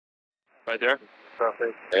Right there?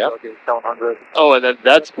 Traffic. Yeah. 700. Oh, and then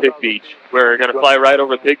that's Pig Beach. We're going to fly right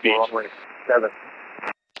over Pig Beach. Runway 7.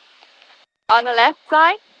 On the left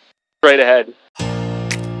side? Straight ahead.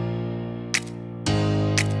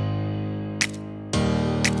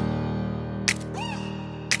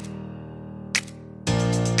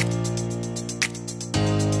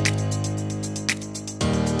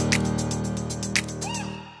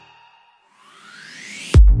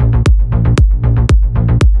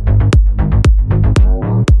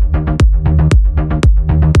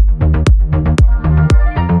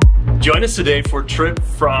 Join us today for a trip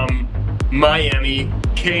from Miami,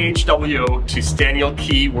 KHWO to Staniel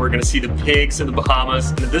Cay. We're going to see the pigs in the Bahamas.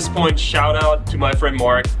 And at this point, shout out to my friend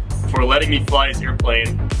Mark for letting me fly his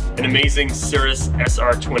airplane, an amazing Cirrus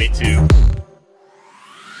SR22.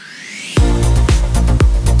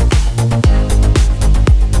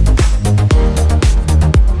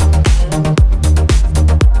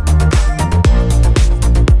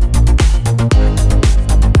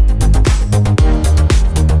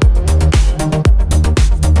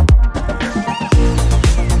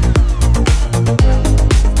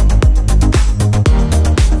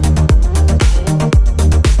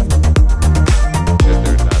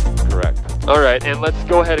 Alright, and let's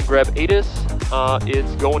go ahead and grab ATIS.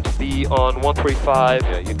 It's going to be on 135.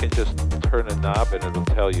 Yeah, you can just turn a knob and it'll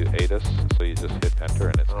tell you ATIS. So you just hit enter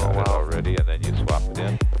and it's got it already, and then you swap it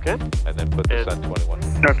in. Okay. And then put this on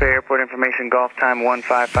 21. North Bay Airport information, Golf time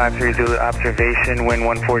 1553 Zulu observation, wind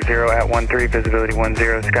 140 at 13, visibility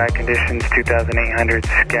 10, sky conditions 2,800,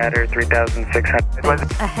 scatter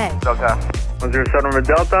 3,600. Ahead. Delta. 107 over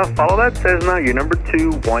Delta, follow that, says now, you number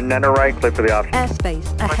 2, 19 right, clear for the option.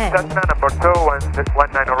 Airspace ahead. Cessna number 2,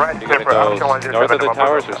 19 right, You're clear going to for go option 107. north of the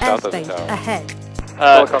towers or south of the Airspace towers? ahead.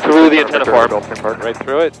 Through the antenna farm. Right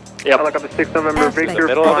through it? Yep. Helicopter 6 November Airspace Victor,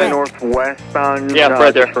 middle of flying it? northwestbound. Yeah,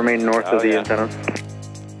 right there. Just remain north of the yeah. antenna.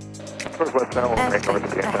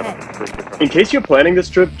 Airspace ahead. In case you're planning this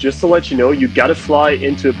trip, just to let you know, you got to fly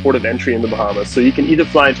into a port of entry in the Bahamas. So you can either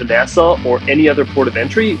fly into Nassau or any other port of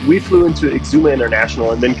entry. We flew into Exuma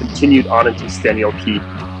International and then continued on into Staniel Cay.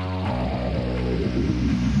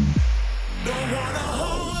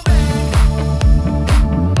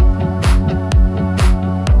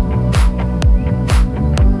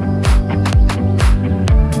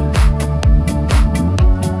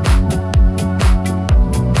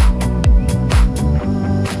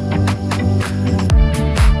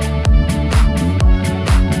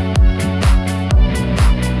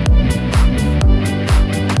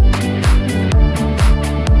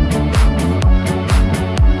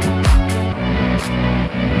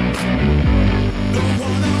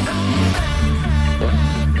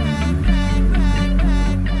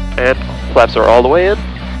 And flaps are all the way in.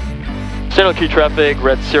 Staniel Cay traffic,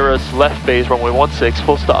 red Cirrus, left base, runway 16,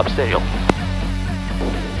 full stop, Staniel.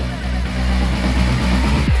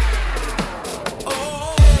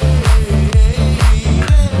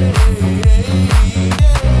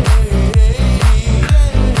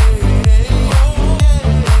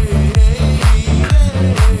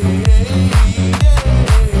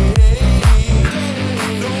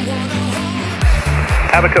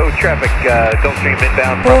 Abaco traffic, Gulfstream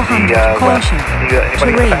inbound from 400, the caution, west.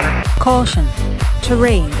 Anybody in the terrain, pattern? caution,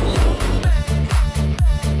 terrain.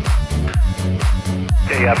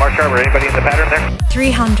 Okay, Marsh Harbor, anybody in the pattern there?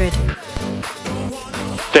 300,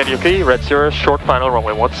 Staniel Cay, red Cirrus, short final,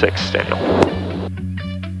 runway 16, Staniel.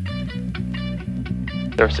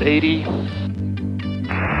 There's 80.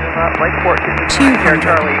 Lakeport, 200.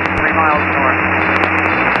 Charlie, 3 miles north.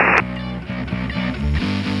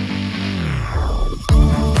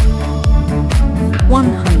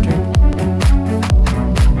 100,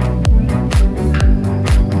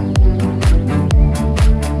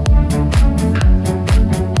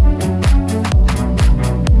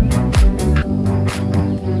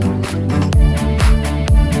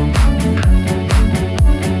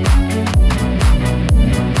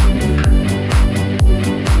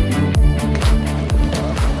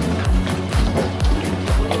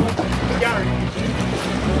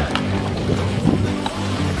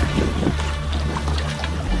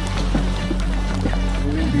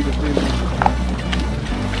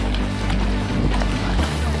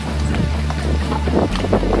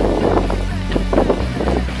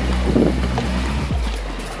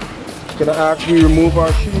 Gonna actually remove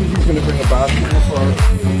our shoes. He's gonna bring a basket for us.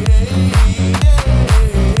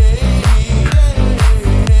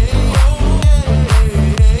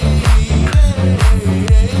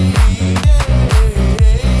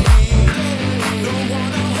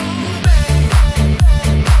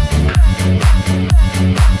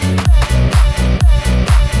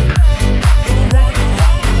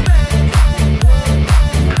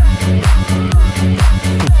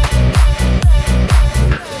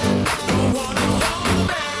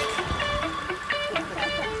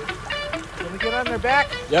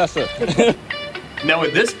 Yes, sir. Now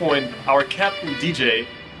at this point, our captain DJ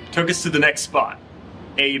took us to the next spot,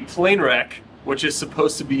 a plane wreck, which is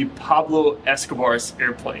supposed to be Pablo Escobar's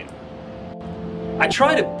airplane. I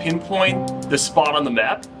try to pinpoint the spot on the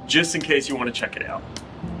map, just in case you want to check it out.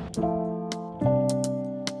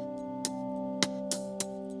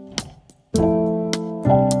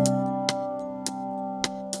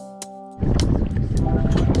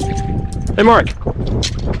 Hey, Mark.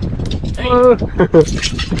 Hello.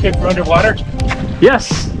 Okay, we're underwater?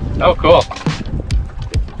 Yes. Oh, cool.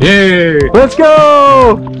 Yay. Let's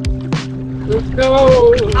go. Let's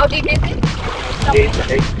go! How deep is it?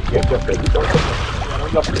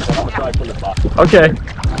 Okay.